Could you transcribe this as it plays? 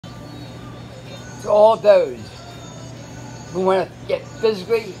to all those who want to get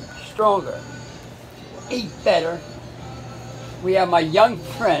physically stronger, eat better. We have my young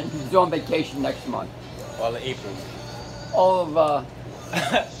friend who's on vacation next month. All of April. All of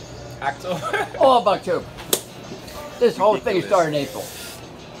October. all of October. This whole thing started in April.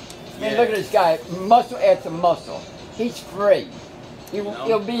 Man, look at this guy, muscle after muscle. He's free.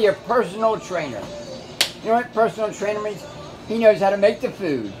 He'll be your personal trainer. You know what personal trainer means? He knows how to make the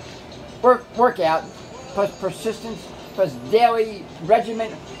food. Workout, plus persistence, plus daily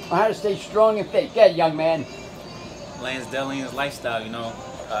regimen on how to stay strong and fit. Yeah, young man. Lansdellian's lifestyle, you know.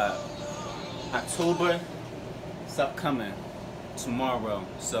 October, it's upcoming tomorrow.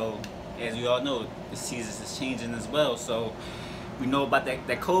 So, as you all know, the season is changing as well. So, we know about that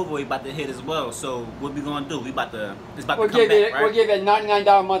COVID about to hit as well. So, what we gonna do? It's about to come back, right? We'll give you a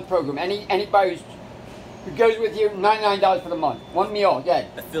 $99 a month program. Anybody who goes with you, $99 for the month. One meal, yeah.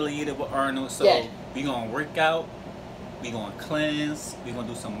 Affiliated with Arnold. So, we gonna work out. We gonna cleanse. We gonna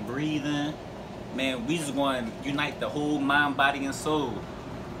do some breathing. Man, we just going to unite the whole mind, body, and soul.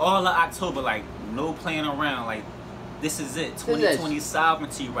 All of October, like, no playing around. Like, this is it. 2020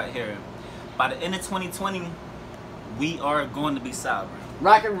 sovereignty right here. By the end of 2020, we are going to be sovereign.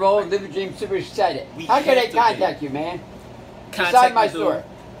 Rock and roll, live your dream, super excited. How can they contact you, man? Beside my store.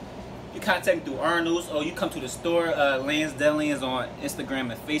 You contact me through Arnold's, or you come to the store. Lansdellian's on Instagram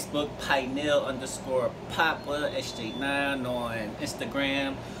and Facebook. Pineal_Papa SJ9 on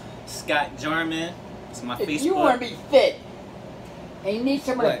Instagram. Scott Jarman, it's my Facebook. If you want to be fit and you need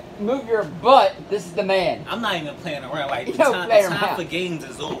someone to move your butt, this is the man. I'm not even playing around. Like, the time for games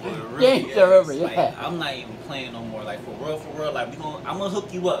is over. Really, games are over, like, I'm not even playing no more. Like, for real. Like, I'm gonna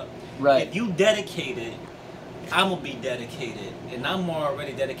hook you up. Right. If you dedicated, I'm gonna be dedicated, and I'm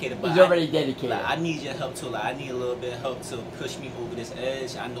already dedicated. But he's already dedicated. Like, I need your help too. Like, I need a little bit of help to push me over this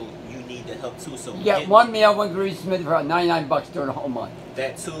edge. I know you need the help too. So you get one meal, one greasy smoothie for about $99 during the whole month.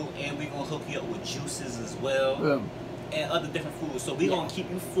 That too, and we're gonna hook you up with juices as well, and other different foods. So we're gonna keep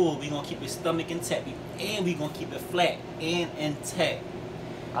you full. We're gonna keep your stomach intact, and we're gonna keep it flat and intact.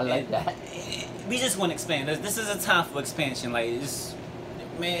 I like that. We just want to expand. This is a time for expansion. Like,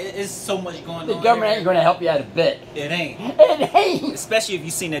 man, it's so much going on. The government ain't going to help you out a bit. It ain't. It ain't. Especially if you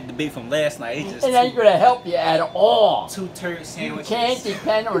seen that debate from last night. It ain't going to help you at all. Two turd sandwiches. You can't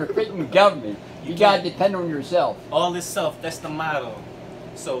depend on the freaking government. You got to depend on yourself. All this self, that's the motto.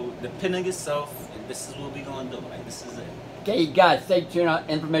 So, depend on yourself, and this is what we're going to do. Like, this is it. Okay, guys, stay tuned.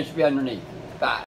 Information will be underneath. Bye.